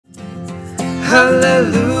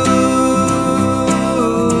Hallelujah,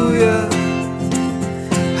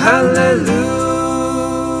 hallelujah.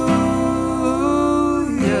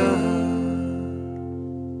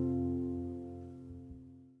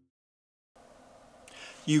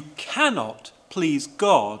 You cannot please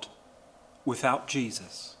God without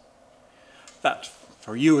Jesus. That,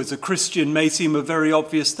 for you as a Christian, may seem a very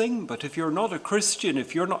obvious thing, but if you're not a Christian,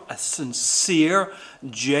 if you're not a sincere,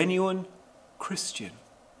 genuine Christian,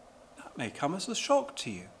 that may come as a shock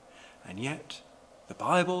to you. And yet, the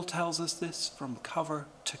Bible tells us this from cover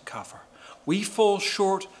to cover. We fall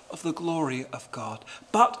short of the glory of God.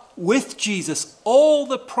 But with Jesus, all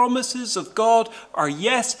the promises of God are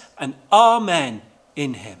yes and amen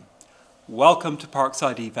in him. Welcome to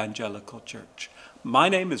Parkside Evangelical Church. My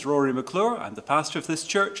name is Rory McClure. I'm the pastor of this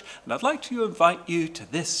church, and I'd like to invite you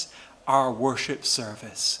to this, our worship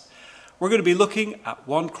service. We're going to be looking at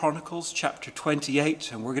 1 Chronicles chapter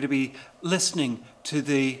 28, and we're going to be listening to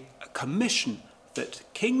the commission that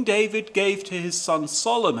King David gave to his son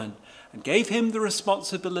Solomon, and gave him the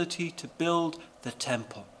responsibility to build the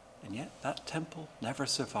temple. And yet that temple never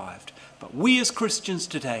survived. But we as Christians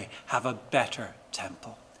today have a better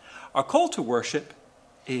temple. Our call to worship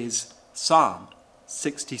is Psalm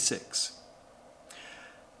 66.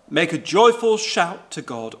 Make a joyful shout to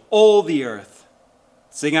God, all the earth.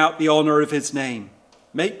 Sing out the honor of his name.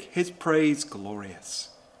 Make his praise glorious.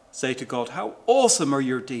 Say to God, how awesome are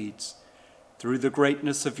your deeds. Through the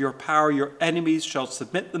greatness of your power, your enemies shall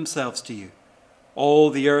submit themselves to you. All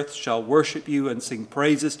the earth shall worship you and sing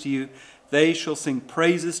praises to you. They shall sing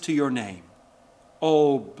praises to your name.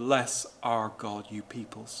 Oh, bless our God, you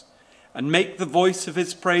peoples, and make the voice of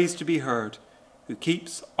his praise to be heard, who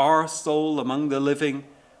keeps our soul among the living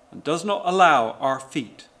and does not allow our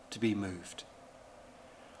feet to be moved.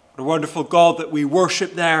 What a wonderful God that we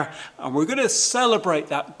worship there, and we're going to celebrate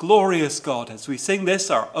that glorious God as we sing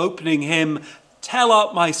this, our opening hymn, Tell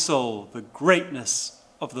Out My Soul, the greatness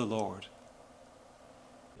of the Lord.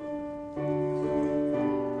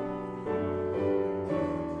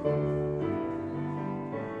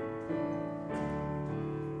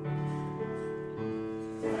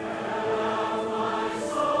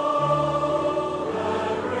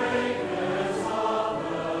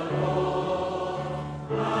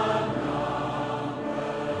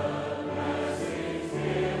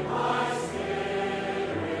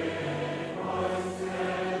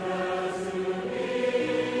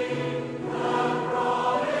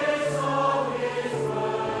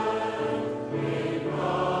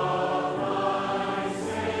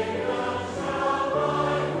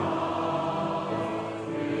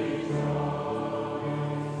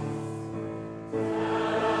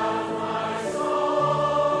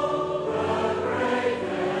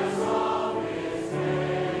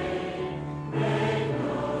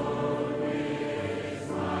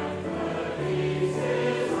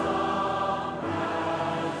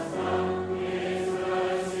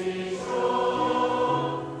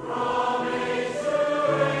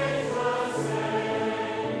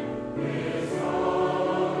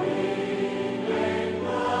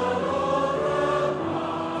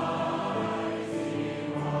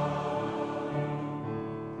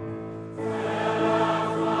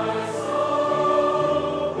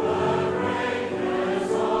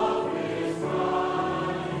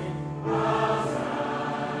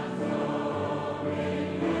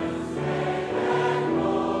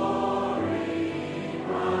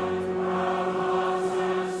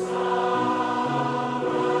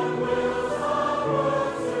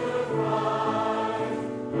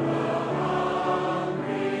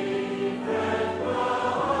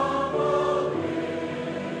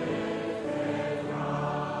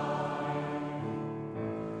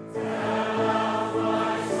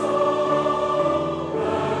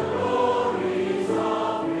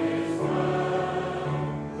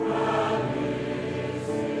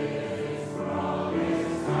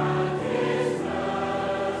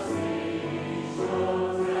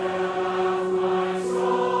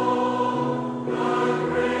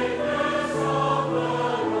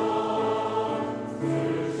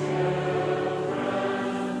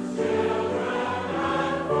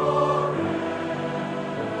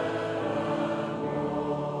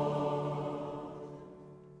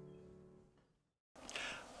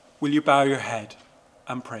 Will you bow your head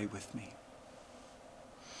and pray with me?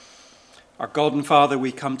 Our God and Father,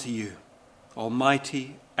 we come to you,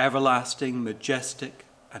 almighty, everlasting, majestic,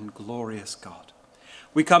 and glorious God.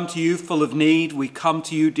 We come to you full of need. We come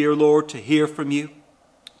to you, dear Lord, to hear from you,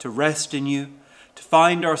 to rest in you, to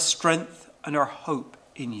find our strength and our hope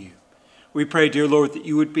in you. We pray, dear Lord, that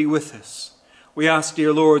you would be with us. We ask,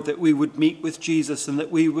 dear Lord, that we would meet with Jesus and that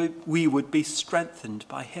we would be strengthened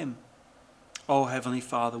by him. Oh, Heavenly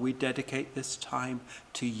Father, we dedicate this time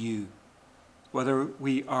to you. Whether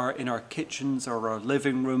we are in our kitchens or our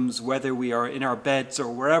living rooms, whether we are in our beds or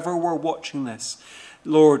wherever we're watching this,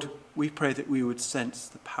 Lord, we pray that we would sense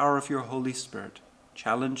the power of your Holy Spirit,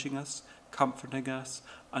 challenging us, comforting us,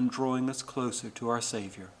 and drawing us closer to our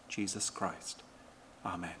Saviour, Jesus Christ.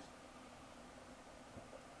 Amen.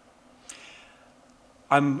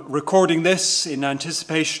 I'm recording this in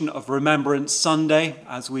anticipation of Remembrance Sunday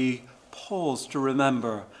as we pause to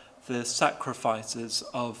remember the sacrifices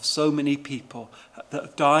of so many people that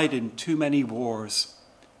have died in too many wars.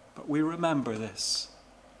 But we remember this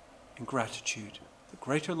in gratitude. The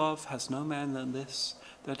greater love has no man than this,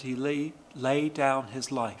 that he lay down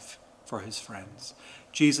his life for his friends.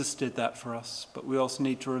 Jesus did that for us, but we also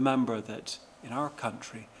need to remember that in our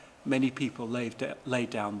country, many people lay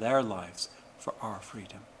down their lives for our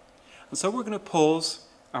freedom. And so we're going to pause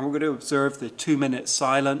and we're going to observe the 2-minute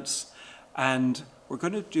silence, and we're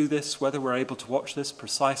going to do this whether we're able to watch this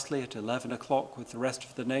precisely at 11 o'clock with the rest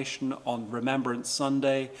of the nation on Remembrance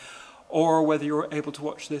Sunday, or whether you're able to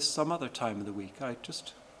watch this some other time of the week. I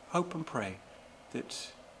just hope and pray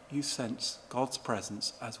that you sense God's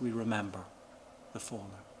presence as we remember the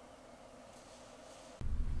fallen.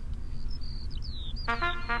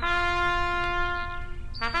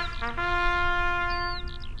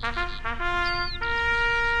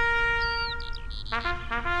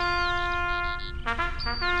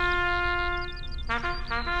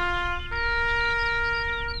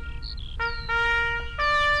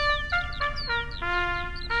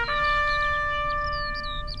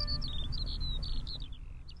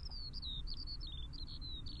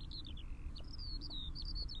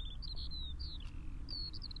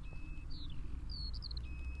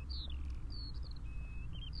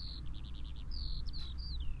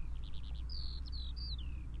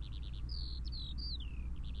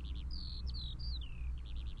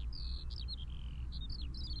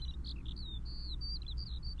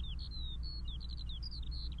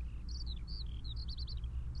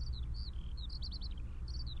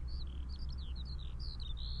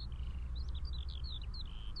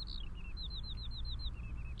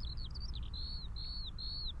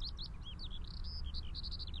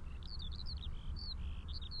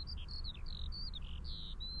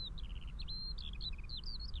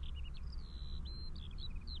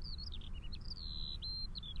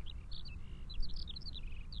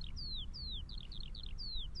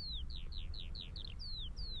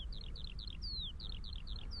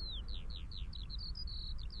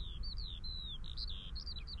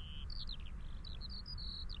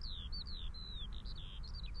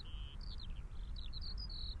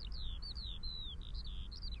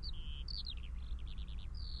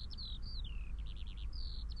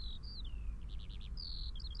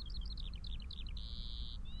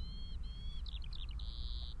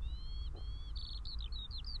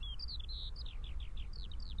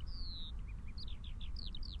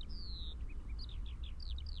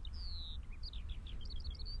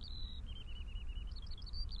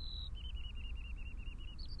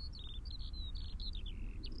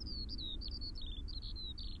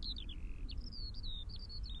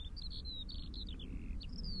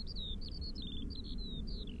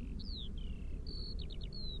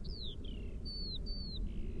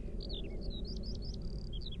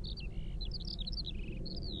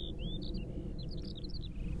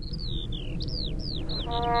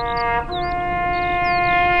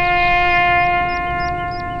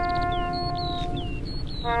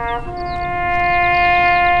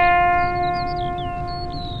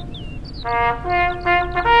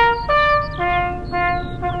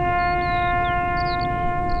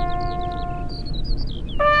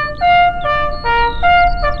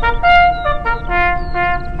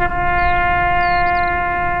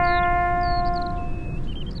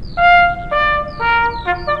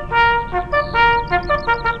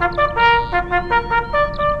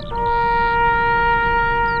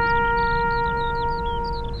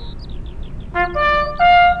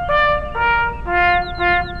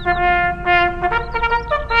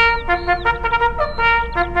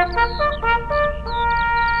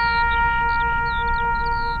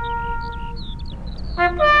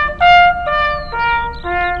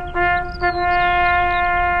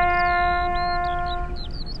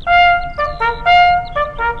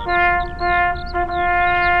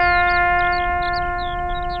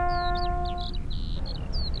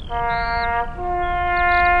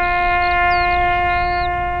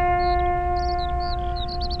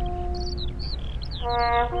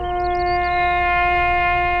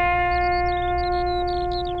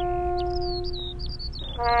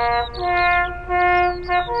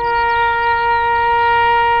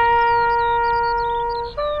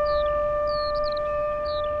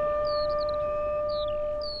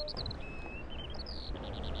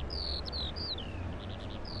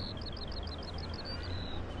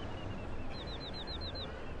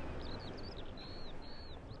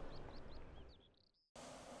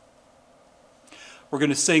 We're going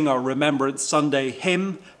to sing our Remembrance Sunday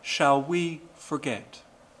hymn, Shall We Forget?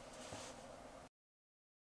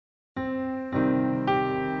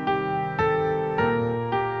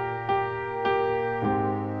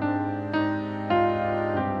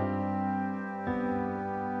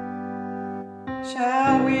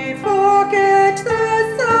 Shall we forget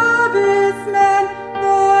the servicemen,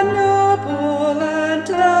 the noble and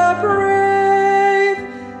the brave,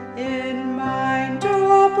 in mind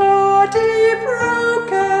or body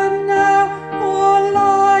broken now, or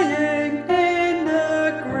lying in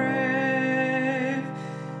the grave?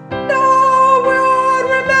 No, we'll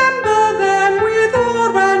remember them with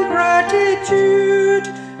awe and gratitude,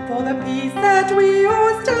 for the peace that we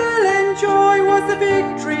all still enjoy was the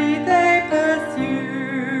victory they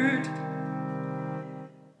pursued.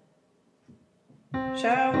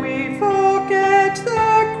 Shall we forget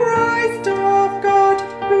the Christ of God,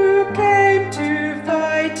 who came to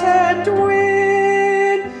fight and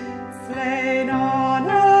win, slain on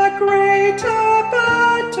a greater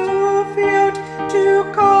battlefield to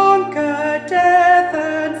conquer death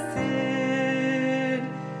and sin?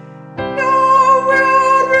 No,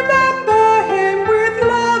 we'll remember him with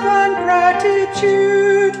love and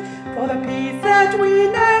gratitude, for the peace that we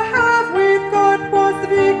now have with God was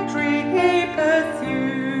the victory he pursued.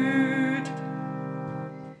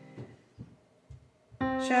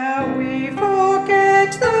 Shall we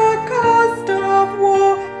forget the cost of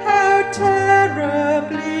war, how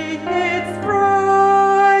terribly it's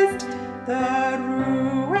priced, the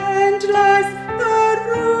ruined lives, the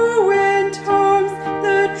ruined homes,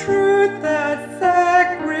 the truth that's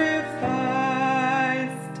sacrificed?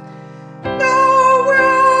 No,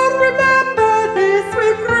 we'll remember this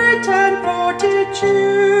with grit and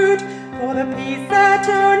fortitude, for the peace that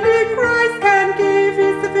only Christ can give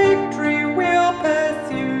is the victory we'll pursue.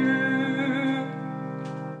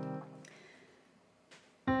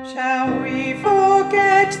 Shall we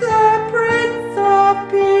forget the Prince of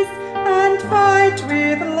Peace and fight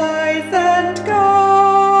with lies and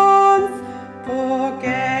guns?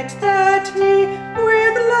 Forget that he,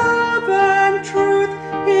 with love and truth,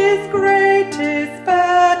 his greatest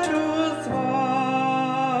battles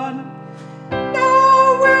won.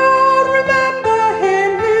 No, we'll remember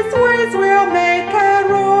him, his ways we'll make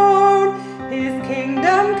our own, his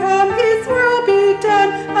kingdom come, his will be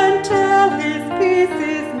done, until his peace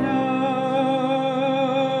is known.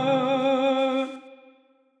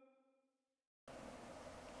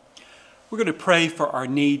 We're going to pray for our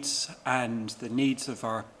needs and the needs of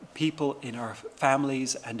our people in our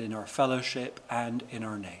families and in our fellowship and in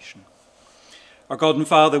our nation. Our God and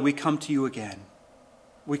Father, we come to you again.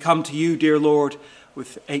 We come to you, dear Lord,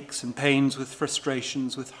 with aches and pains, with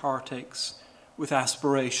frustrations, with heartaches, with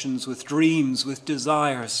aspirations, with dreams, with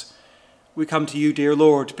desires. We come to you, dear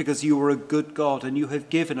Lord, because you are a good God and you have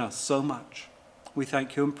given us so much. We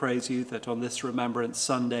thank you and praise you that on this Remembrance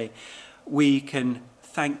Sunday we can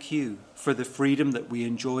thank you for the freedom that we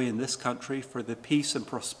enjoy in this country, for the peace and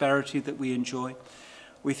prosperity that we enjoy.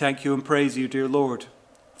 We thank you and praise you, dear Lord,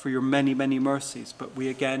 for your many, many mercies, but we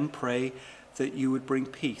again pray that you would bring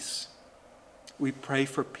peace. We pray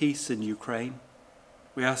for peace in Ukraine.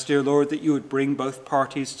 We ask, dear Lord, that you would bring both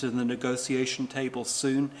parties to the negotiation table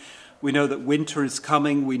soon. We know that winter is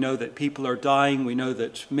coming. We know that people are dying. We know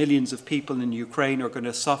that millions of people in Ukraine are going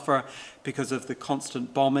to suffer because of the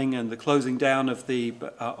constant bombing and the closing down of the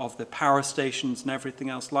power stations and everything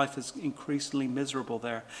else. Life is increasingly miserable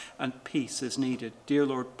there, and peace is needed. Dear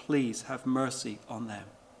Lord, please have mercy on them.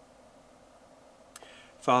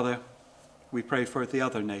 Father, we pray for the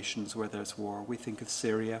other nations where there's war. We think of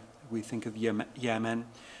Syria. We think of Yemen.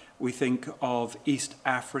 We think of East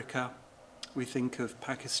Africa. We think of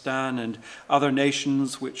Pakistan and other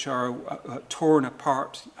nations which are torn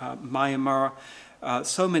apart, Myanmar,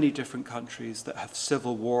 so many different countries that have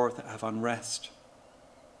civil war, that have unrest.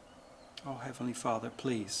 Oh, Heavenly Father,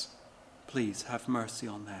 please, please have mercy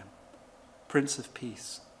on them. Prince of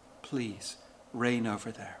Peace, please reign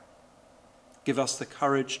over there. Give us the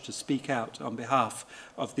courage to speak out on behalf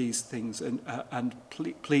of these things. And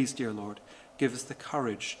please, dear Lord, give us the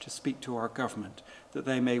courage to speak to our government that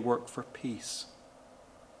they may work for peace.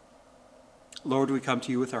 Lord, we come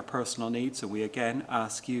to you with our personal needs, and we again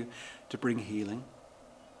ask you to bring healing.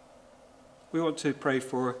 We want to pray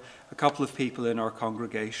for a couple of people in our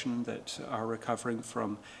congregation that are recovering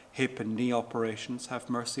from hip and knee operations. Have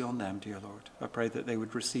mercy on them, dear Lord. I pray that they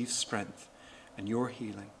would receive strength and your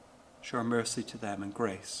healing. Show mercy to them and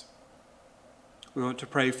grace. We want to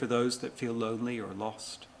pray for those that feel lonely or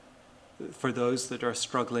lost, for those that are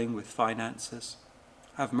struggling with finances.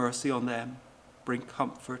 Have mercy on them. Bring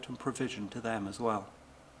comfort and provision to them as well.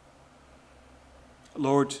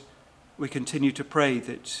 Lord, we continue to pray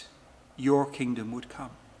that your kingdom would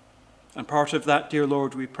come. And part of that, dear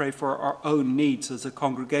Lord, we pray for our own needs as a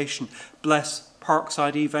congregation. Bless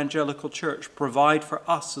Parkside Evangelical Church. Provide for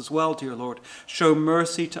us as well, dear Lord. Show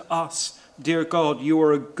mercy to us. Dear God, you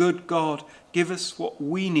are a good God. Give us what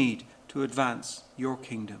we need to advance your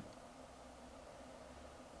kingdom.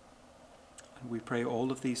 And we pray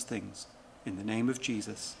all of these things in the name of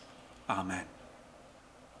Jesus. Amen.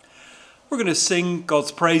 We're going to sing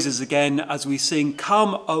God's praises again as we sing,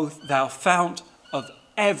 "Come, O thou fount of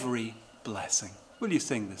every blessing." Will you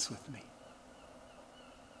sing this with me?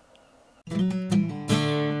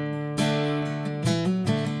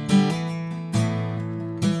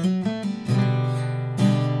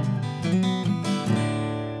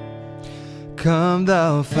 Come,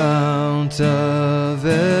 thou fount of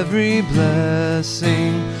every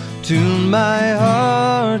blessing, tune my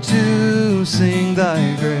heart to sing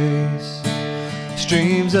thy grace.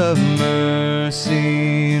 Streams of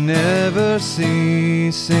mercy never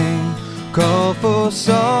ceasing, call for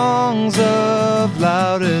songs of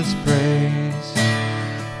loudest praise.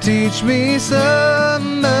 Teach me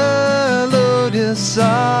some melodious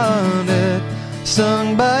sonnet,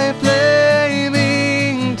 sung by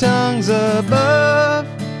flaming tongues above.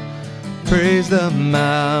 Praise the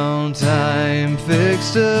mount I'm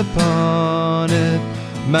fixed upon it,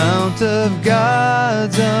 mount of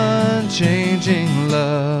God's unchanging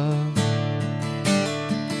love.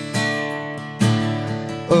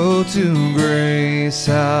 Oh, to grace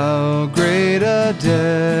how great a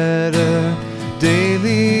debtor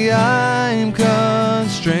daily I'm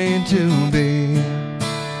constrained to be.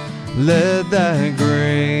 Let thy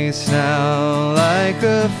grace now like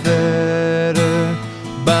a fetter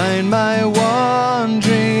bind my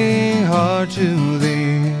wandering heart to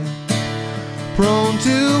thee. Prone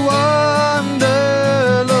to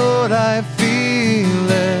wander, Lord, I feel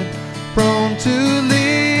it. Prone to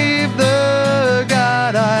leave the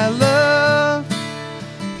God I love.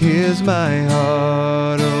 Here's my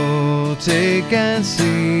heart, oh, take and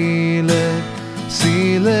seal it.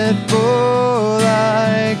 Seal it for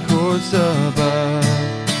thy courts above.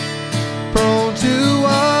 Prone to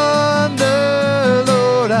wander,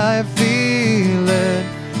 Lord, I feel it.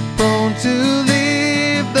 Prone to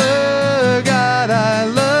leave the God I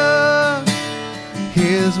love.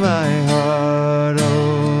 Here's my heart,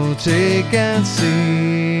 oh, take and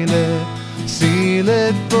seal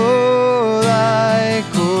it for thy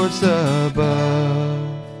courts above.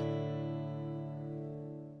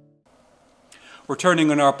 We're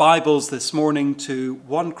turning in our Bibles this morning to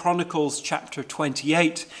 1 Chronicles chapter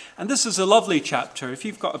 28. And this is a lovely chapter. If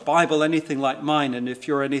you've got a Bible anything like mine, and if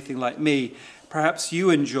you're anything like me, perhaps you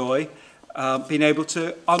enjoy being able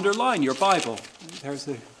to underline your Bible. There's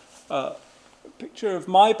a picture of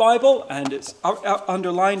my Bible, and it's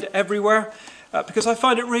underlined everywhere. Because I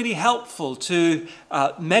find it really helpful to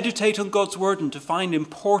meditate on God's word and to find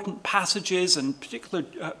important passages and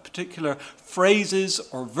particular phrases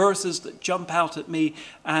or verses that jump out at me.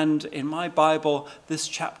 And in my Bible, this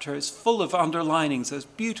chapter is full of underlinings. There's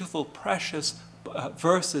beautiful, precious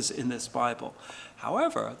verses in this Bible.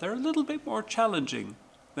 However, they're a little bit more challenging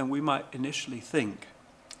than we might initially think.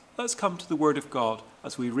 Let's come to the word of God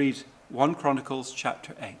as we read 1 Chronicles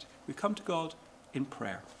chapter 8. We come to God in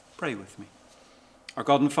prayer. Pray with me. Our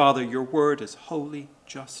God and Father, your word is holy,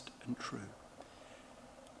 just, and true.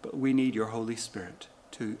 But we need your Holy Spirit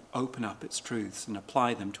to open up its truths and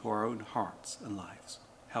apply them to our own hearts and lives.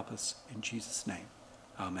 Help us in Jesus' name.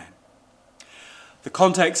 Amen. The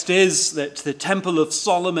context is that the Temple of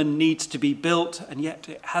Solomon needs to be built, and yet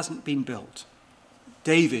it hasn't been built.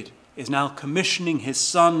 David is now commissioning his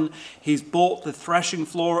son. He's bought the threshing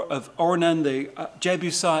floor of Ornan, the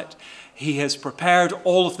Jebusite. He has prepared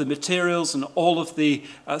all of the materials and all of the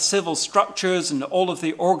civil structures and all of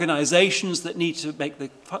the organizations that need to make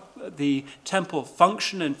the temple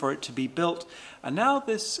function and for it to be built. And now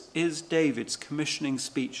this is David's commissioning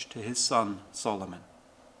speech to his son Solomon.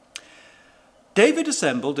 David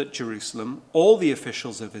assembled at Jerusalem all the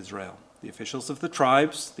officials of Israel, the officials of the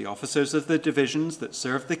tribes, the officers of the divisions that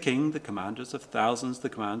served the king, the commanders of thousands, the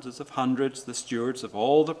commanders of hundreds, the stewards of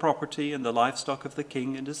all the property and the livestock of the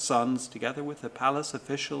king and his sons, together with the palace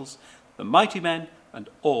officials, the mighty men, and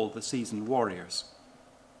all the seasoned warriors.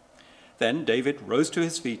 Then David rose to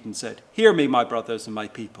his feet and said, "Hear me, my brothers and my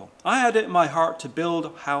people. I had it in my heart to build a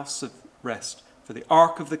house of rest for the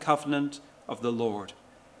ark of the covenant of the Lord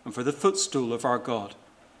and for the footstool of our God.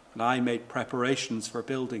 And I made preparations for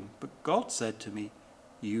building. But God said to me,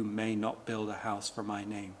 you may not build a house for my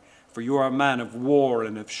name, for you are a man of war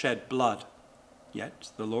and have shed blood.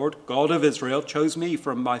 Yet the Lord God of Israel chose me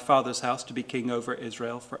from my father's house to be king over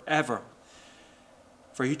Israel forever.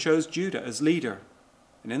 For he chose Judah as leader,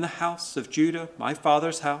 and in the house of Judah, my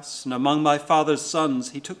father's house, and among my father's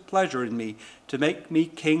sons, he took pleasure in me to make me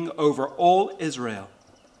king over all Israel.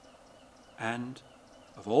 And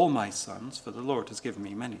of all my sons, for the Lord has given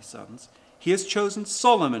me many sons, he has chosen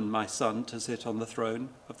Solomon, my son, to sit on the throne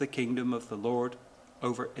of the kingdom of the Lord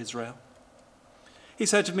over Israel. He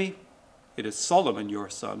said to me, "It is Solomon your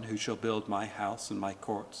son who shall build my house and my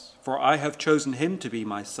courts, for I have chosen him to be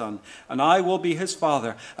my son, and I will be his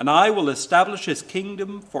father, and I will establish his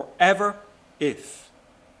kingdom forever if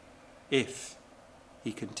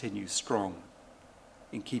he continues strong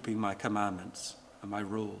in keeping my commandments and my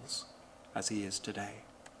rules as he is today."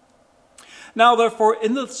 Now therefore,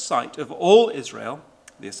 in the sight of all Israel,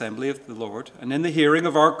 the assembly of the Lord, and in the hearing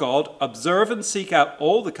of our God, observe and seek out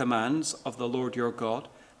all the commands of the Lord your God,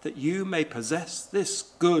 that you may possess this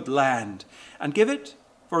good land, and give it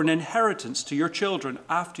for an inheritance to your children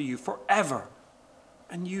after you forever.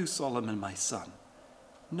 And you, Solomon, my son,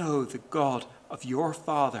 know the God of your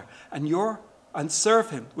father, and serve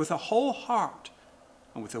him with a whole heart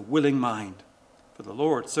and with a willing mind. For the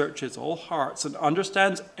Lord searches all hearts and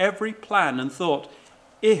understands every plan and thought.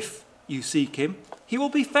 If you seek him, he will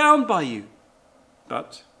be found by you.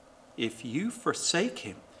 But if you forsake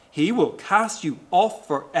him, he will cast you off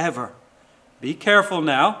forever. Be careful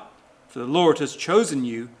now, for the Lord has chosen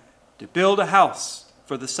you to build a house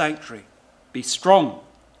for the sanctuary. Be strong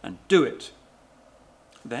and do it.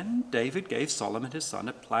 Then David gave Solomon his son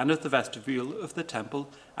a plan of the vestibule of the temple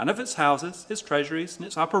and of its houses, its treasuries and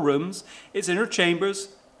its upper rooms, its inner chambers,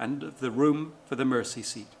 and of the room for the mercy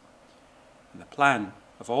seat, and the plan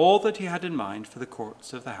of all that he had in mind for the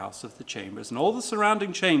courts of the house of the chambers, and all the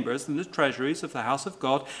surrounding chambers, and the treasuries of the house of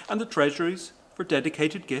God, and the treasuries for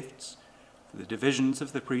dedicated gifts, for the divisions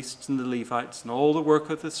of the priests and the Levites, and all the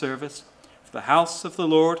work of the service, for the house of the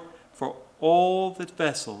Lord, for all the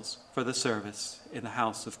vessels for the service in the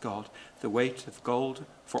house of God, the weight of gold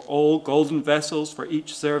for all golden vessels for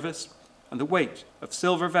each service, and the weight of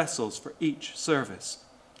silver vessels for each service,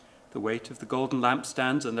 the weight of the golden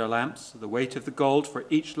lampstands and their lamps, the weight of the gold for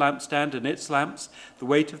each lampstand and its lamps, the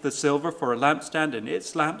weight of the silver for a lampstand and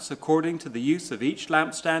its lamps according to the use of each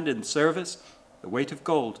lampstand in service, the weight of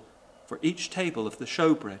gold for each table of the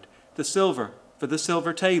showbread, the silver for the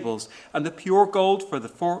silver tables, and the pure gold for the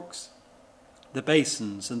forks, the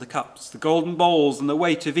basins and the cups, the golden bowls and the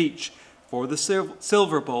weight of each, for the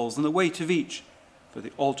silver bowls and the weight of each, for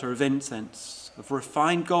the altar of incense, of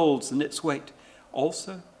refined golds and its weight.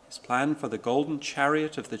 Also his plan for the golden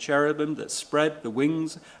chariot of the cherubim that spread the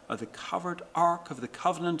wings of the covered ark of the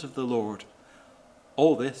covenant of the Lord.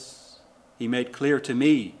 All this he made clear to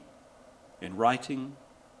me in writing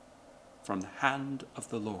from the hand of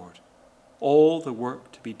the Lord, all the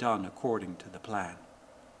work to be done according to the plan.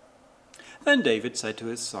 Then David said to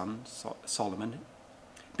his son Solomon,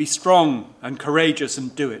 "Be strong and courageous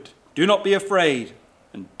and do it. Do not be afraid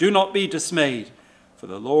and do not be dismayed, for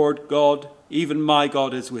the Lord God, even my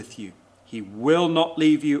God, is with you. He will not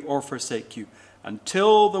leave you or forsake you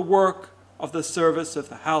until the work of the service of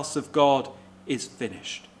the house of God is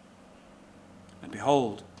finished. And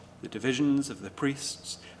behold, the divisions of the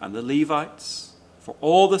priests and the Levites for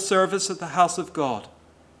all the service of the house of God,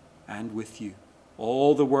 and with you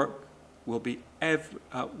all the work will be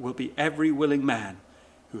every willing man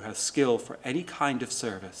who has skill for any kind of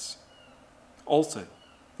service. Also,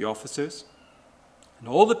 the officers and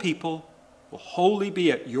all the people will wholly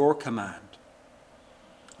be at your command."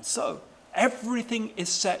 And so, everything is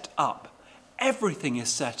set up. Everything is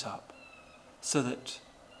set up so that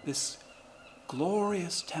this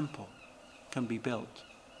glorious temple can be built.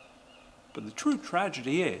 But the true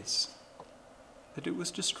tragedy is that it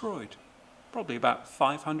was destroyed. Probably about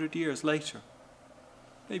 500 years later,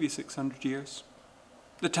 maybe 600 years.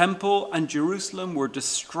 The temple and Jerusalem were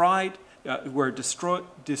destroyed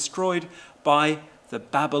by the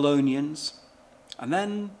Babylonians, and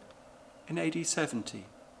then in AD 70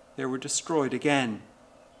 they were destroyed again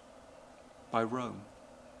by Rome.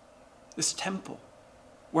 This temple,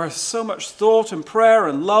 where so much thought and prayer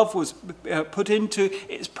and love was put into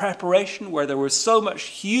its preparation, where there was so much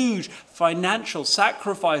huge financial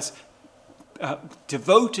sacrifice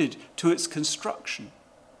devoted to its construction.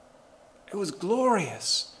 It was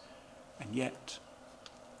glorious, and yet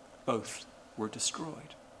both were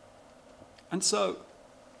destroyed. And so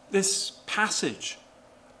this passage,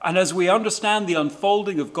 and as we understand the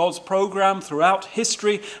unfolding of God's program throughout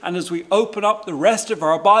history, and as we open up the rest of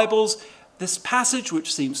our Bibles, this passage,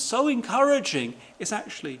 which seems so encouraging, is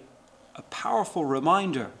actually a powerful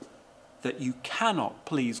reminder that you cannot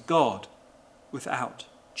please God without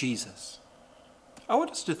Jesus. I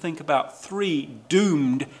want us to think about 3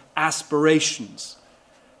 doomed aspirations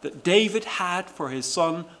that David had for his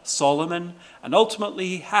son Solomon, and ultimately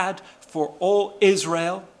he had for all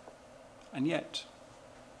Israel, and yet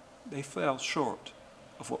they fell short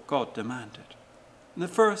of what God demanded. And the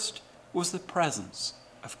first was the presence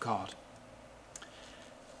of God.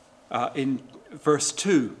 In verse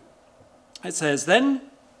 2, it says, "Then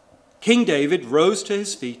King David rose to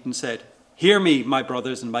his feet and said, 'Hear me, my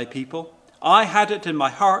brothers and my people. I had it in my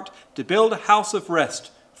heart to build a house of rest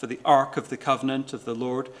for the ark of the covenant of the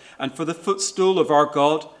Lord and for the footstool of our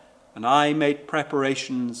God, and I made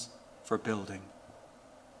preparations for building.'"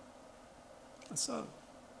 And so,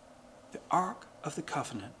 the ark of the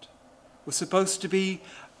covenant was supposed to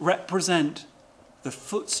represent the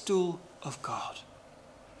footstool of God.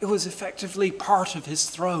 It was effectively part of his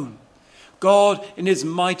throne. God, in his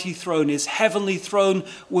mighty throne, his heavenly throne,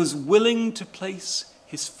 was willing to place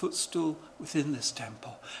his footstool within this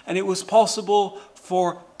temple. And it was possible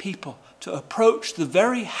for people to approach the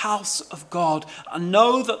very house of God and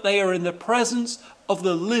know that they are in the presence of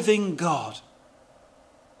the living God.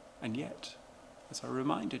 And yet, as I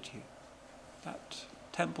reminded you, that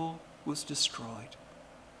temple was destroyed.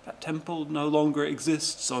 That temple no longer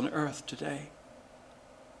exists on earth today.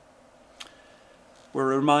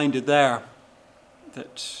 We're reminded there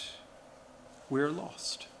that we're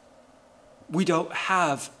lost. We don't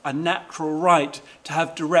have a natural right to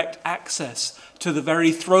have direct access to the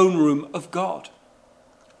very throne room of God.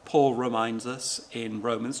 Paul reminds us in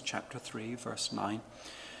Romans chapter 3, verse 9,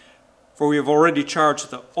 "For we have already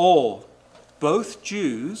charged that all, both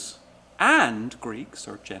Jews and Greeks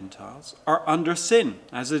or Gentiles, are under sin,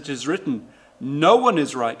 as it is written, 'No one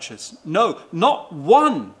is righteous. No, not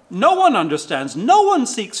one. No one understands. No one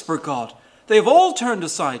seeks for God. They have all turned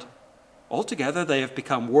aside. Altogether they have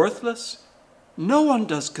become worthless. No one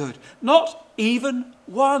does good, not even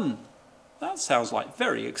one.'" That sounds like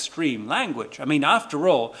very extreme language. I mean, after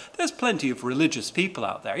all, there's plenty of religious people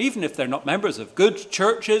out there. Even if they're not members of good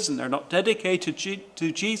churches and they're not dedicated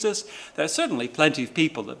to Jesus, there's certainly plenty of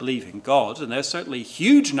people that believe in God. And there's certainly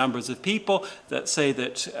huge numbers of people that say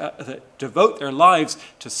that devote their lives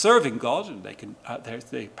to serving God. And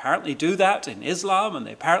they apparently do that in Islam, and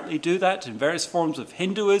they apparently do that in various forms of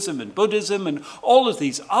Hinduism and Buddhism and all of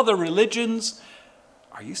these other religions.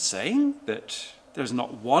 Are you saying that there's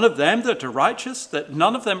not one of them that are righteous, that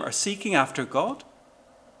none of them are seeking after God?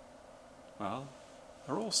 Well,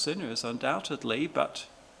 they're all sinners, undoubtedly, but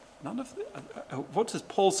none of what does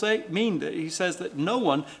Paul mean that he says that no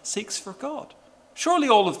one seeks for God? Surely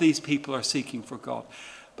all of these people are seeking for God.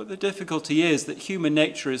 But the difficulty is that human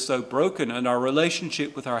nature is so broken and our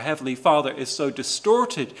relationship with our Heavenly Father is so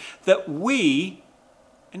distorted that we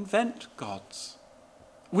invent gods.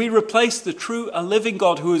 We replace the true and living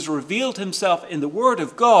God who has revealed himself in the Word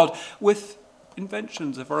of God with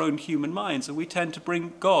inventions of our own human minds. And we tend to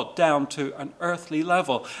bring God down to an earthly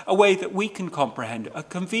level, a way that we can comprehend, a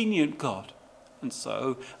convenient God. And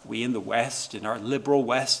so we in the West, in our liberal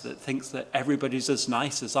West that thinks that everybody's as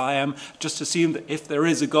nice as I am, just assume that if there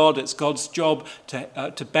is a God, it's God's job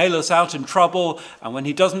to bail us out in trouble. And when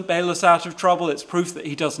he doesn't bail us out of trouble, it's proof that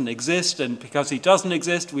he doesn't exist. And because he doesn't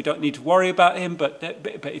exist, we don't need to worry about him. But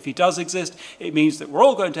if he does exist, it means that we're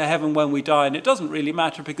all going to heaven when we die. And it doesn't really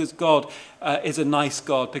matter because God is a nice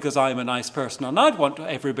God, because I'm a nice person. And I'd want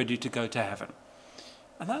everybody to go to heaven.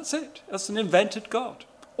 And that's it. That's an invented God.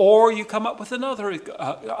 Or you come up with another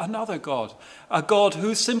God, a God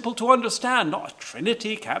who's simple to understand, not a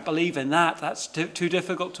Trinity, can't believe in that, that's too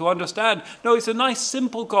difficult to understand. No, he's a nice,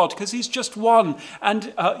 simple God because he's just one.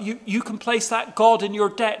 And you can place that God in your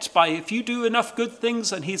debt by if you do enough good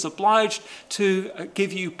things and he's obliged to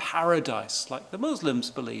give you paradise, like the Muslims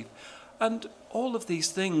believe. And all of these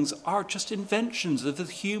things are just inventions of the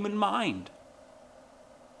human mind.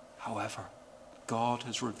 However, God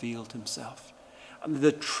has revealed himself. And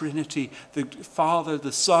the Trinity, the Father,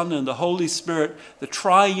 the Son, and the Holy Spirit, the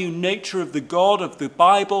triune nature of the God of the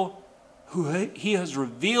Bible, who he has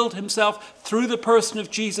revealed himself through the person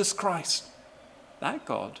of Jesus Christ. That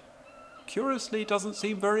God, curiously, doesn't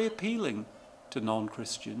seem very appealing to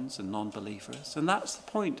non-Christians and non-believers. And that's the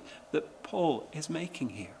point that Paul is making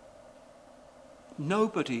here.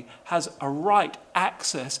 Nobody has a right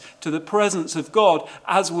access to the presence of God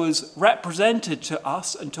as was represented to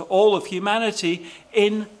us and to all of humanity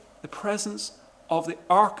in the presence of the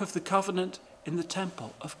Ark of the Covenant in the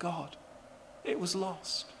temple of God. It was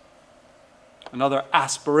lost. Another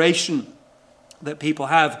aspiration that people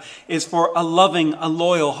have is for a loving and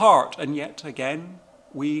loyal heart. And yet again,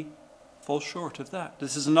 we fall short of that.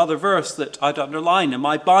 This is another verse that I'd underline in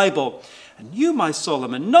my Bible. And you, my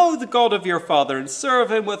Solomon, know the God of your father and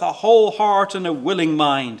serve him with a whole heart and a willing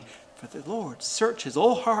mind. For the Lord searches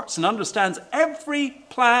all hearts and understands every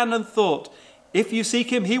plan and thought. If you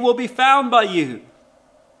seek him, he will be found by you.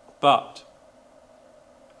 But,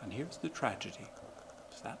 and here's the tragedy,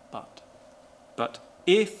 it's that but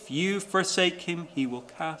if you forsake him, he will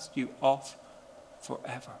cast you off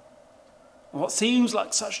forever. What seems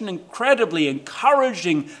like such an incredibly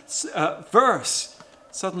encouraging verse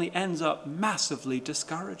suddenly ends up massively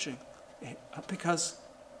discouraging. Because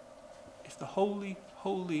if the holy,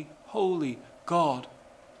 holy, holy God,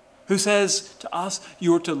 who says to us,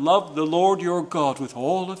 you are to love the Lord your God with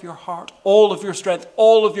all of your heart, all of your strength,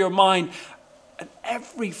 all of your mind, and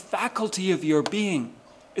every faculty of your being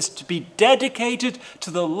is to be dedicated to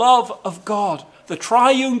the love of God, the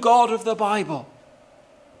triune God of the Bible.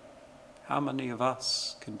 How many of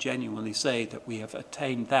us can genuinely say that we have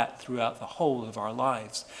attained that throughout the whole of our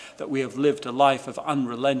lives? That we have lived a life of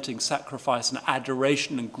unrelenting sacrifice and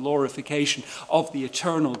adoration and glorification of the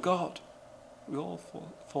eternal God? We all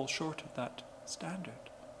fall short of that standard.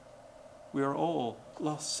 We are all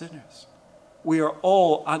lost sinners. We are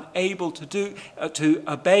all unable to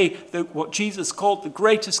obey what Jesus called the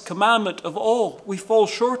greatest commandment of all. We fall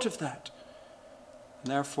short of that.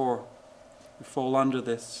 And therefore, we fall under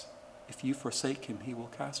this. If you forsake him, he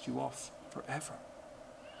will cast you off forever.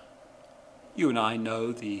 You and I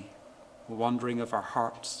know the wandering of our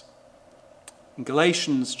hearts. In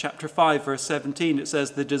Galatians chapter 5, verse 17, it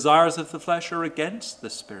says, the desires of the flesh are against the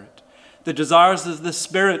Spirit. The desires of the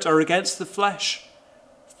Spirit are against the flesh.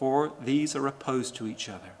 For these are opposed to each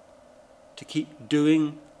other, to keep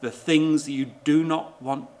doing the things that you do not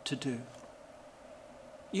want to do.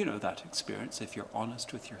 You know that experience if you're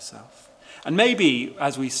honest with yourself. And maybe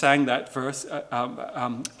as we sang that verse,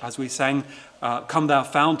 as we sang, come thou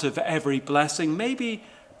fount of every blessing, maybe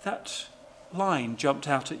that line jumped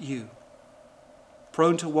out at you.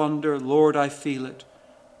 Prone to wonder, Lord, I feel it.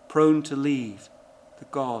 Prone to leave the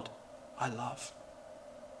God I love.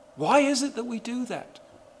 Why is it that we do that?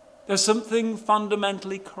 There's something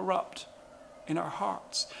fundamentally corrupt in our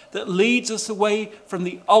hearts that leads us away from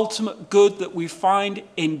the ultimate good that we find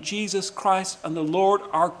in Jesus Christ and the Lord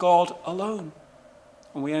our God alone.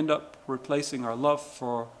 And we end up replacing our love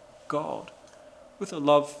for God with a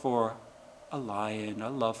love for a lion, a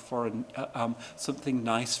love for something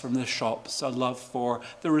nice from the shops, a love for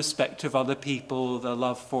the respect of other people, the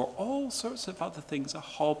love for all sorts of other things, a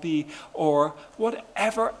hobby, or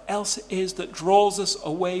whatever else it is that draws us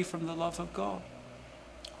away from the love of God.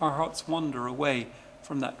 Our hearts wander away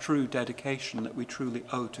from that true dedication that we truly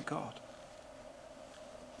owe to God.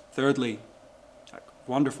 Thirdly, a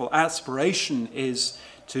wonderful aspiration is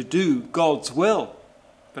to do God's will.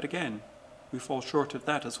 But again, we fall short of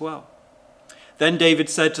that as well. Then David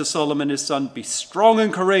said to Solomon his son, be strong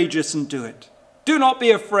and courageous and do it. Do not be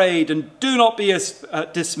afraid and do not be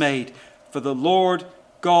dismayed, for the Lord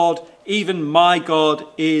God, even my God,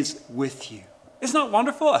 is with you. Isn't that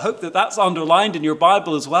wonderful? I hope that that's underlined in your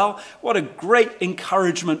Bible as well. What a great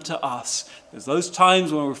encouragement to us. There's those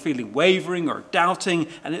times when we're feeling wavering or doubting,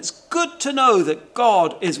 and it's good to know that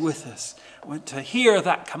God is with us. To hear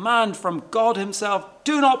that command from God himself,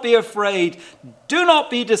 do not be afraid, do not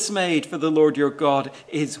be dismayed, for the Lord your God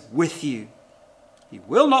is with you. He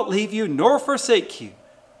will not leave you nor forsake you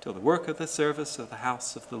till the work of the service of the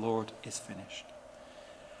house of the Lord is finished.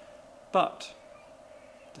 But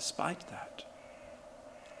despite that,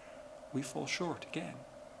 we fall short again.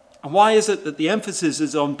 And why is it that the emphasis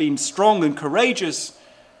is on being strong and courageous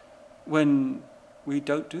when we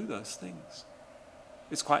don't do those things?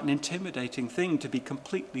 It's quite an intimidating thing to be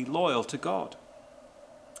completely loyal to God.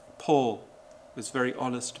 Paul was very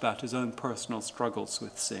honest about his own personal struggles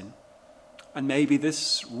with sin. And maybe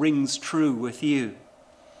this rings true with you.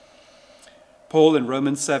 Paul in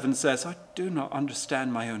Romans 7 says, I do not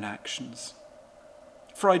understand my own actions.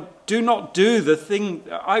 For I do not do the thing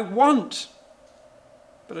I want,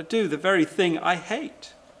 but I do the very thing I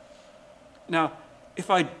hate. Now,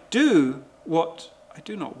 if I do what I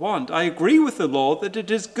do not want, I agree with the law that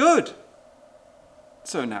it is good.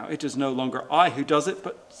 So now it is no longer I who does it,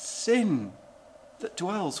 but sin that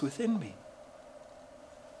dwells within me.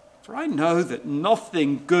 For I know that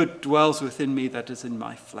nothing good dwells within me that is in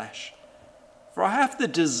my flesh. For I have the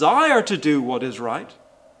desire to do what is right,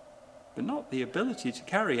 but not the ability to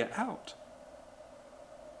carry it out.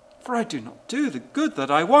 For I do not do the good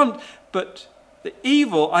that I want, but the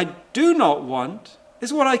evil I do not want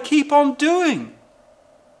is what I keep on doing.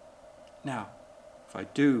 Now, if I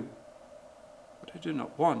do what I do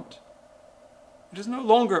not want, It is no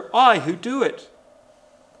longer I who do it,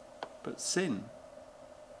 but sin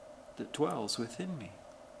that dwells within me.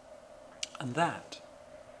 And that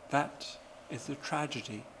is the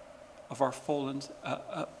tragedy of our fallen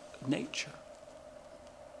nature.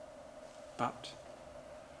 But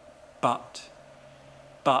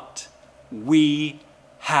we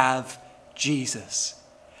have Jesus.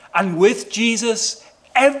 And with Jesus,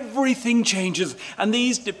 everything changes. And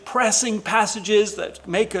these depressing passages that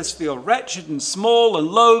make us feel wretched and small and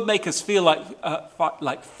low, make us feel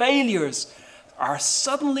like failures, are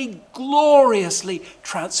suddenly gloriously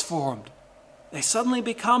transformed. They suddenly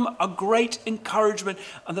become a great encouragement,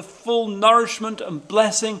 and the full nourishment and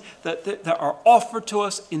blessing that are offered to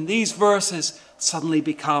us in these verses suddenly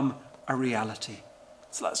become a reality.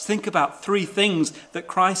 So let's think about three things that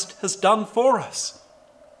Christ has done for us.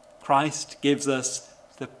 Christ gives us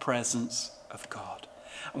the presence of God.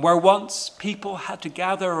 And where once people had to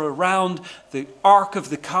gather around the Ark of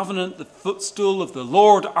the Covenant, the footstool of the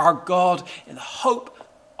Lord our God, in the hope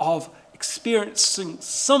of experiencing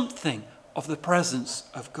something of the presence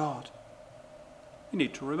of God, you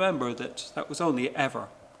need to remember that was only ever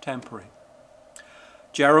temporary.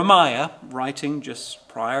 Jeremiah, writing just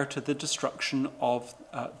prior to the destruction of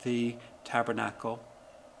the temple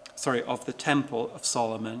of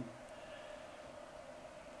Solomon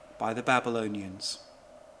by the Babylonians,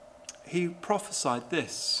 he prophesied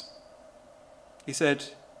this. He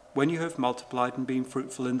said, "When you have multiplied and been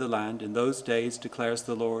fruitful in the land, in those days, declares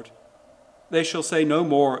the Lord, they shall say no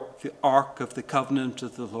more, the ark of the covenant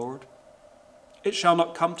of the Lord. It shall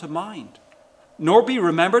not come to mind, nor be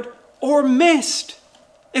remembered or missed.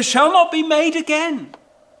 It shall not be made again."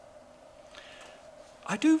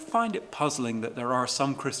 I do find it puzzling that there are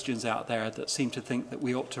some Christians out there that seem to think that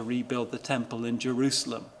we ought to rebuild the temple in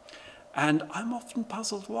Jerusalem. And I'm often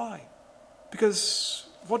puzzled why. Because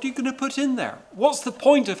what are you going to put in there? What's the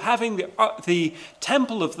point of having the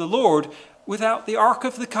temple of the Lord without the Ark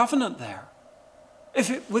of the Covenant there?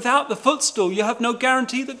 Without the footstool, you have no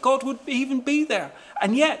guarantee that God would even be there.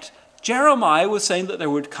 And yet, Jeremiah was saying that there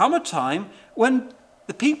would come a time when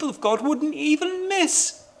the people of God wouldn't even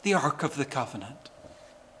miss the Ark of the Covenant.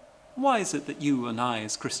 Why is it that you and I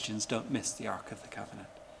as Christians don't miss the Ark of the Covenant?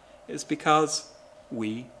 It's because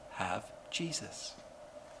we have Jesus.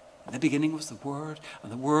 In the beginning was the Word,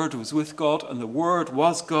 and the Word was with God, and the Word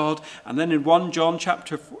was God. And then in 1 John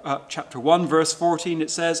chapter 1, verse 14,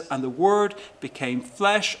 it says, "And the Word became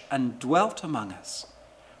flesh and dwelt among us."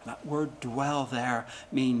 And that word dwell there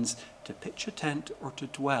means to pitch a tent or to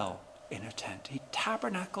dwell in a tent. He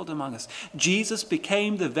tabernacled among us. Jesus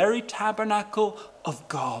became the very tabernacle of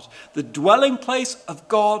God, the dwelling place of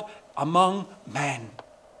God among men.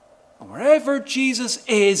 And wherever Jesus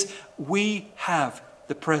is, we have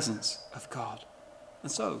the presence of God.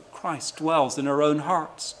 And so Christ dwells in our own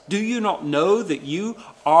hearts. Do you not know that you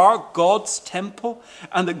are God's temple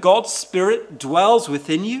and that God's Spirit dwells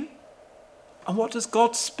within you? And what does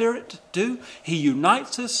God's Spirit do? He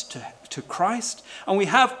unites us to Christ, and we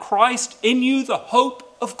have Christ in you, the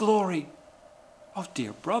hope of glory. Oh,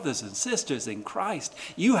 dear brothers and sisters in Christ,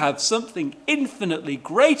 you have something infinitely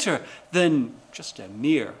greater than just a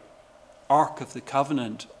mere Ark of the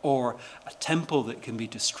Covenant or a temple that can be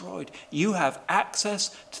destroyed. You have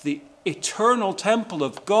access to the eternal temple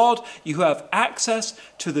of God. You have access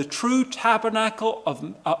to the true tabernacle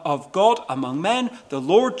of God among men, the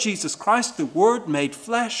Lord Jesus Christ, the Word made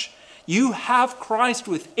flesh. You have Christ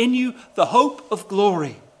within you, the hope of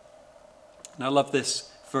glory. And I love this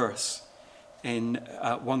verse in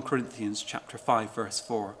 1 Corinthians chapter 5, verse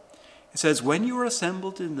 4. It says, "When you are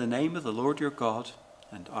assembled in the name of the Lord your God,"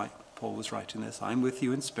 and Paul was writing this, "I'm with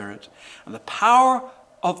you in spirit, and the power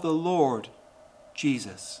of the Lord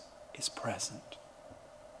Jesus is present."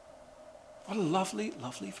 What a lovely,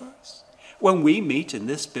 lovely verse. When we meet in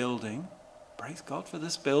this building, praise God for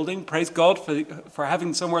this building, praise God for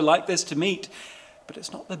having somewhere like this to meet, but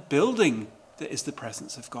it's not the building that is the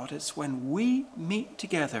presence of God. It's when we meet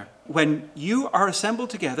together, when you are assembled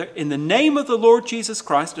together in the name of the Lord Jesus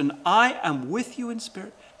Christ, and I am with you in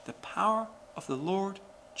spirit, the power of the Lord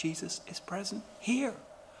Jesus is present here.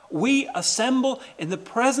 We assemble in the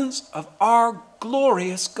presence of our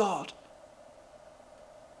glorious God.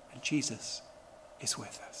 And Jesus is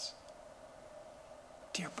with us.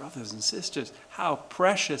 Dear brothers and sisters, how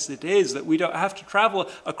precious it is that we don't have to travel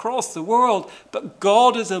across the world, but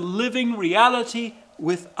God is a living reality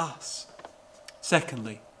with us.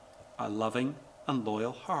 Secondly, a loving and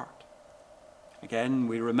loyal heart. Again,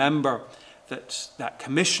 we remember that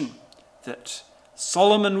commission that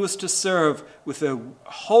Solomon was to serve with a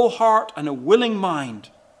whole heart and a willing mind.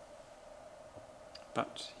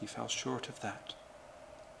 But he fell short of that.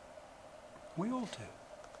 We all do.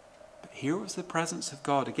 But here was the presence of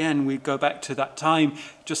God. Again, we go back to that time,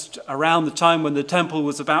 just around the time when the temple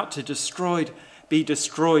was about to be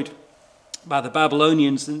destroyed by the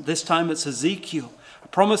Babylonians. And this time it's Ezekiel. A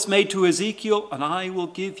promise made to Ezekiel, and I will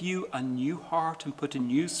give you a new heart and put a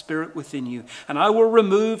new spirit within you. And I will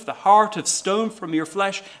remove the heart of stone from your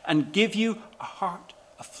flesh and give you a heart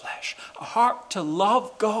of flesh, a heart to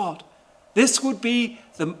love God. This would be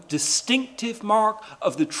the distinctive mark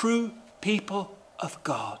of the true people of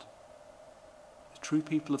God. The true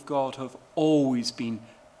people of God have always been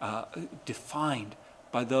defined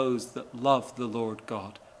by those that love the Lord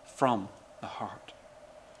God from the heart.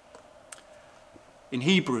 In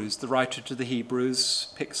Hebrews, the writer to the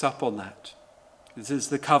Hebrews picks up on that. This is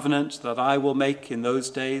the covenant that I will make in those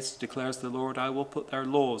days, declares the Lord. I will put their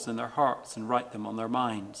laws in their hearts and write them on their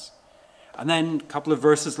minds. And then a couple of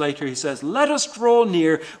verses later he says, let us draw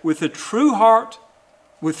near with a true heart,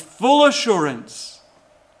 with full assurance,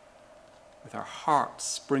 with our hearts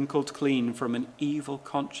sprinkled clean from an evil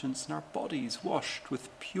conscience and our bodies washed with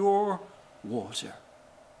pure water.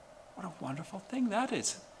 What a wonderful thing that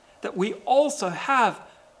is, that we also have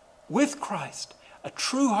with Christ a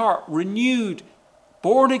true heart, renewed,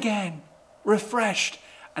 born again, refreshed,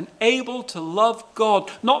 and able to love God,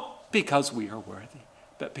 not because we are worthy,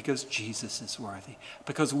 but because Jesus is worthy,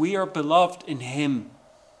 because we are beloved in him.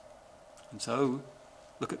 And so,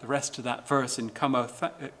 look at the rest of that verse in Come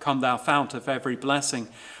thou fount of every blessing.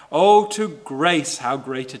 Oh, to grace, how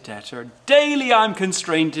great a debtor daily I'm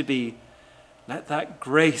constrained to be. Let that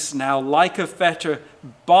grace now, like a fetter,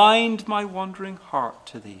 bind my wandering heart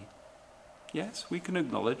to thee. Yes, we can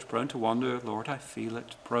acknowledge, prone to wander, Lord, I feel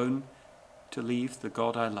it, prone to leave the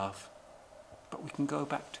God I love. But we can go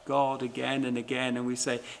back to God again and again and we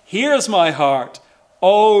say, here's my heart.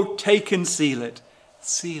 Oh, take and seal it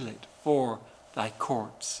for thy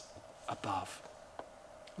courts above.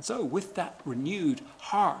 And so with that renewed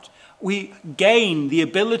heart, we gain the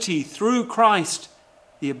ability through Christ,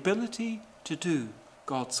 the ability to do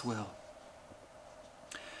God's will.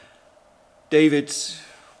 David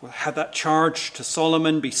had that charge to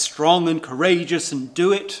Solomon, be strong and courageous and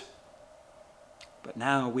do it. But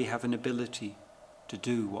now we have an ability to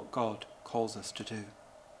do what God calls us to do.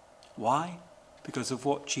 Why? Because of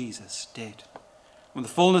what Jesus did. When the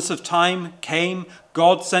fullness of time came,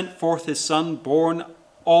 God sent forth his Son, born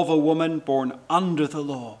of a woman, born under the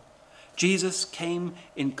law. Jesus came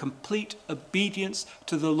in complete obedience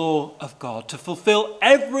to the law of God, to fulfill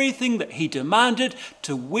everything that he demanded,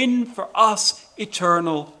 to win for us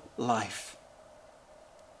eternal life.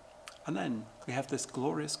 And then we have this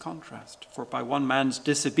glorious contrast. For by one man's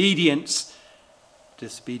disobedience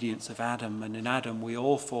of Adam, and in Adam we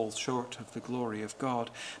all fall short of the glory of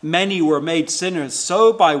God, many were made sinners.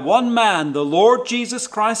 So by one man, the Lord Jesus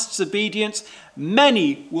Christ's obedience,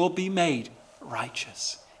 many will be made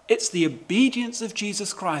righteous. It's the obedience of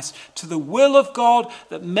Jesus Christ to the will of God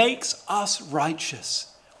that makes us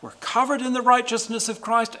righteous. We're covered in the righteousness of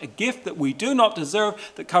Christ, a gift that we do not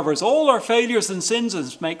deserve, that covers all our failures and sins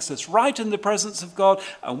and makes us right in the presence of God.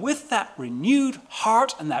 And with that renewed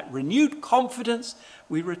heart and that renewed confidence,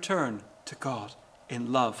 we return to God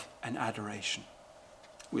in love and adoration.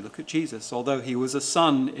 We look at Jesus. Although he was a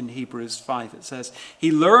son in Hebrews 5, it says,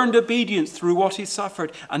 he learned obedience through what he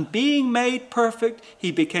suffered, and being made perfect,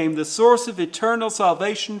 he became the source of eternal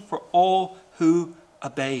salvation for all who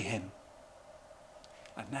obey him.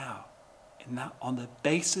 And now, on the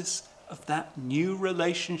basis of that new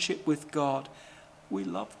relationship with God, we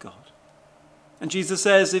love God. And Jesus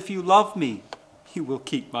says, if you love me, you will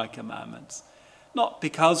keep my commandments. Not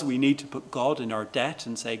because we need to put God in our debt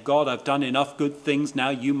and say, God, I've done enough good things, now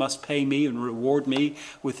you must pay me and reward me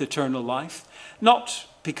with eternal life. Not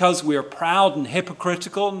because we are proud and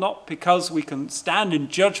hypocritical, not because we can stand in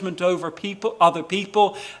judgment over other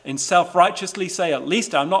people and self-righteously say, at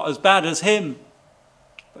least I'm not as bad as him.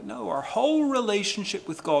 But no, our whole relationship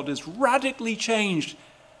with God is radically changed,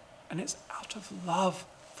 and it's out of love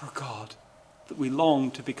for God that we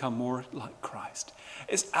long to become more like Christ.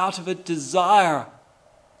 It's out of a desire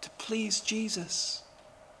to please Jesus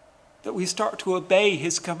that we start to obey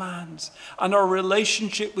his commands, and our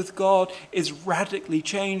relationship with God is radically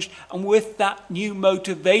changed. And with that new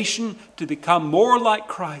motivation to become more like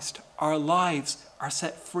Christ, our lives are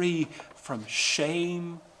set free from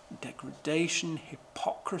shame, degradation,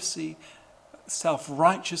 hypocrisy,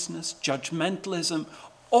 self-righteousness, judgmentalism.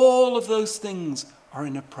 All of those things are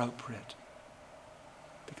inappropriate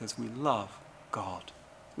because we love God.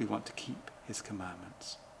 We want to keep his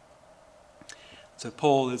commandments. So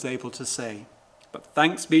Paul is able to say, but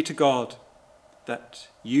thanks be to God that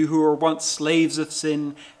you who were once slaves of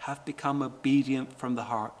sin have become obedient from the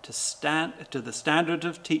heart to the standard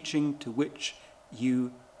of teaching to which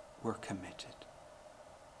you were committed.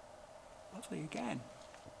 Lovely again.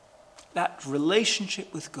 That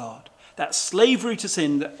relationship with God, that slavery to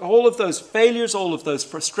sin, that all of those failures, all of those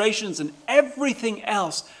frustrations and everything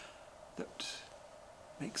else that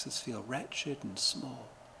makes us feel wretched and small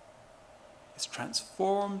is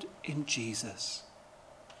transformed in Jesus.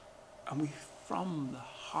 And we, from the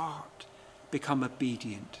heart, become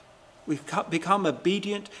obedient. We've become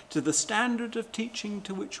obedient to the standard of teaching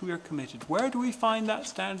to which we are committed. Where do we find that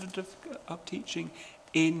standard of teaching?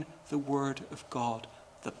 In the Word of God,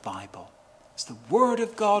 the Bible. It's the Word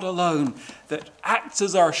of God alone that acts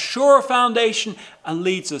as our sure foundation and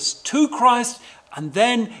leads us to Christ, and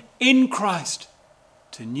then in Christ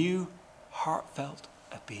to new heartfelt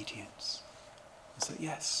obedience. So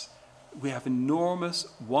yes, we have enormous,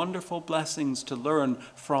 wonderful blessings to learn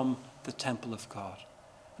from the temple of God.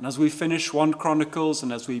 And as we finish 1 Chronicles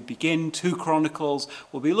and as we begin 2 Chronicles,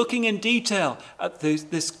 we'll be looking in detail at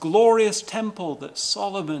this glorious temple that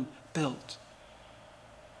Solomon built.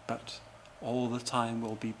 But all the time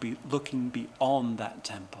we'll be looking beyond that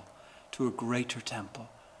temple to a greater temple,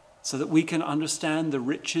 so that we can understand the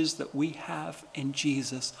riches that we have in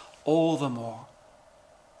Jesus all the more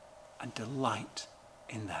and delight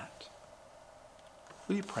in that.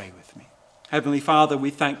 Will you pray with me? Heavenly Father, we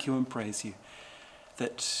thank you and praise you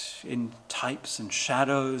that in types and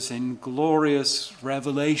shadows, in glorious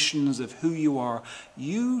revelations of who you are,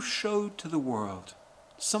 you showed to the world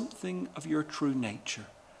something of your true nature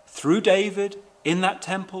through David in that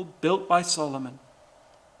temple built by Solomon.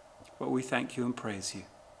 But we thank you and praise you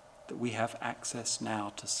that we have access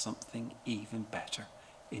now to something even better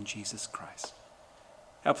in Jesus Christ.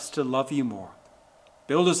 Help us to love you more.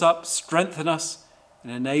 Build us up, strengthen us,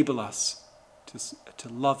 and enable us to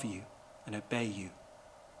love you and obey you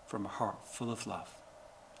from a heart full of love.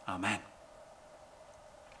 Amen.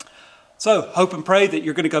 So, hope and pray that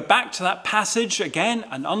you're going to go back to that passage again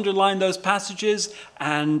and underline those passages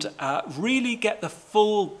and really get the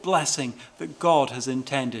full blessing that God has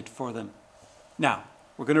intended for them. Now,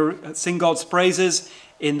 we're going to sing God's praises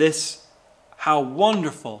in this, how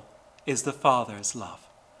wonderful is the Father's love.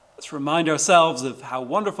 Let's remind ourselves of how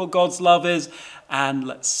wonderful God's love is, and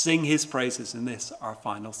let's sing his praises in this, our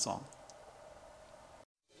final song.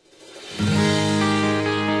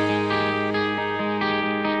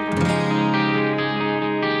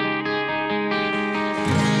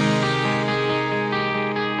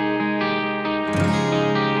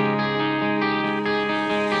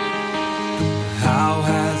 How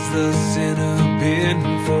has the sinner been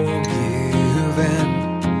forgiven?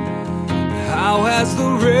 How has the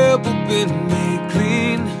rebel been made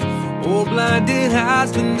clean? Oh, blinded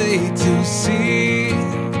has been made to see.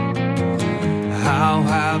 How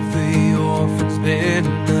have the orphans been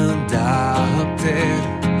adopted?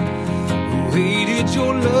 Who hated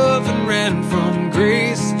your love and ran from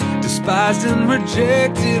grace, despised and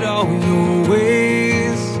rejected all your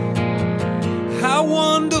ways. How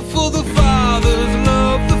wonderful the Father's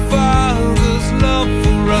love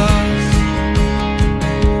for us,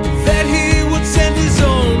 that he would send his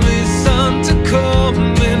only Son to come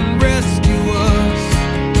and rescue us.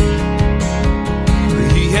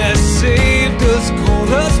 He has saved us, called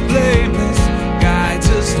us blameless, guides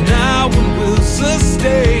us now and will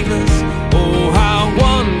sustain us. Oh, how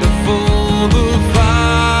wonderful the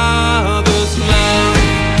Father's love.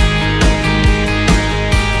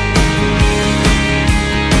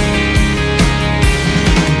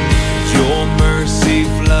 Your mercy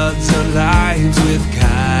floods our lives with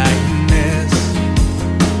kindness.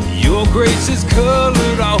 Your grace has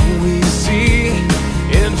colored all we see,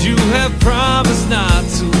 and you have promised not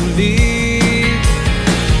to leave.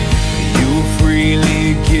 You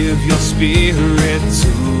freely give your Spirit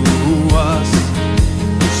to us,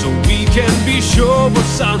 so we can be sure we're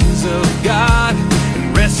sons of God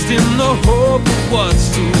and rest in the hope of what's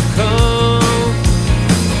to come.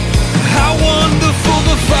 How wonderful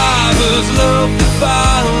the Father's love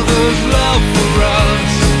for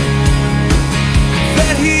us,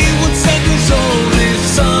 that he would send his only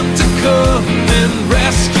Son to come and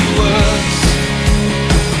rescue us.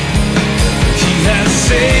 He has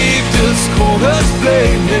saved us, called us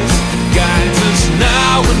blameless, guides us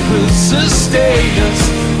now and will sustain us.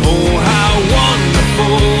 Oh, how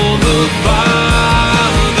wonderful the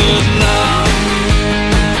Father's love.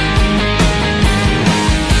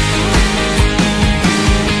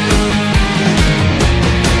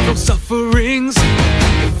 From sufferings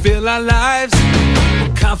that fill our lives,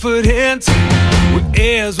 we're confident, we're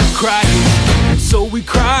heirs with Christ. so we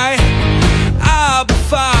cry, Abba,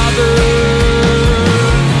 Father.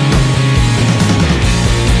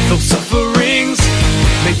 Though sufferings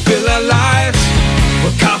may fill our lives,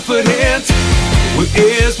 we're confident we're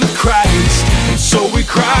heirs with Christ, and so we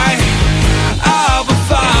cry, Abba,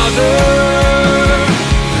 Father.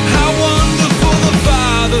 How wonderful the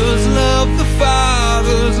Father's love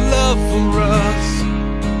for us,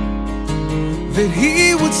 that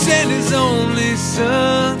He would send His only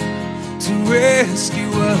Son to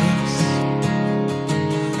rescue us.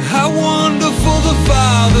 How wonderful the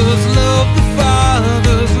Father's love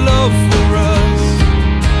for us,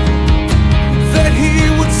 that He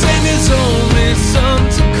would send His only Son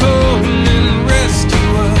to come and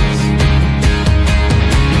rescue us.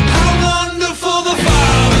 How wonderful the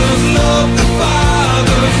Father's love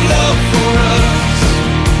for us,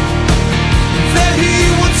 that He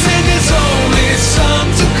would send His only Son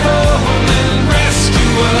to come and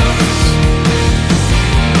rescue us.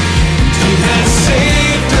 He has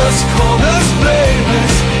saved us, called us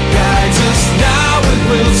blameless, guides us now and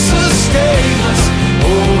will sustain us.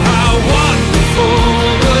 Oh, how wonderful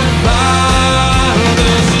the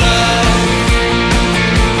Father's love.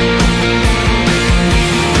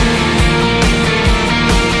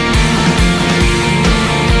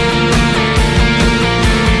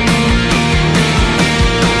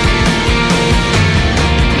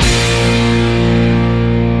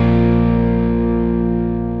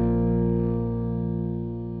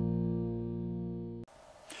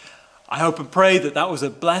 I hope and pray that that was a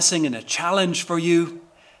blessing and a challenge for you.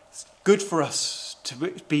 It's good for us to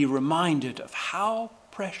be reminded of how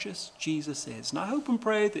precious Jesus is. And I hope and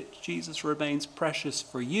pray that Jesus remains precious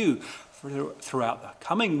for you throughout the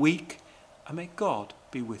coming week. And may God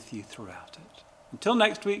be with you throughout it. Until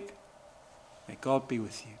next week, may God be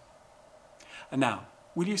with you. And now,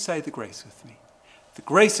 will you say the grace with me? The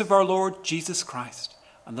grace of our Lord Jesus Christ,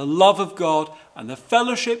 and the love of God, and the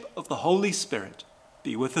fellowship of the Holy Spirit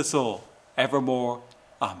be with us all, evermore.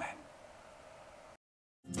 Amen.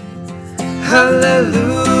 Hallelujah,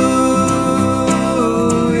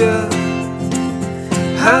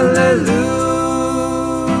 hallelujah.